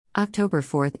October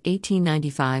 4,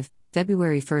 1895,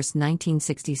 February 1,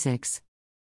 1966.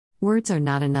 Words are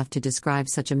not enough to describe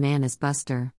such a man as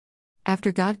Buster.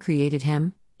 After God created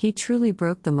him, he truly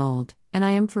broke the mold, and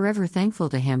I am forever thankful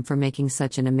to him for making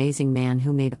such an amazing man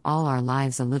who made all our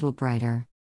lives a little brighter.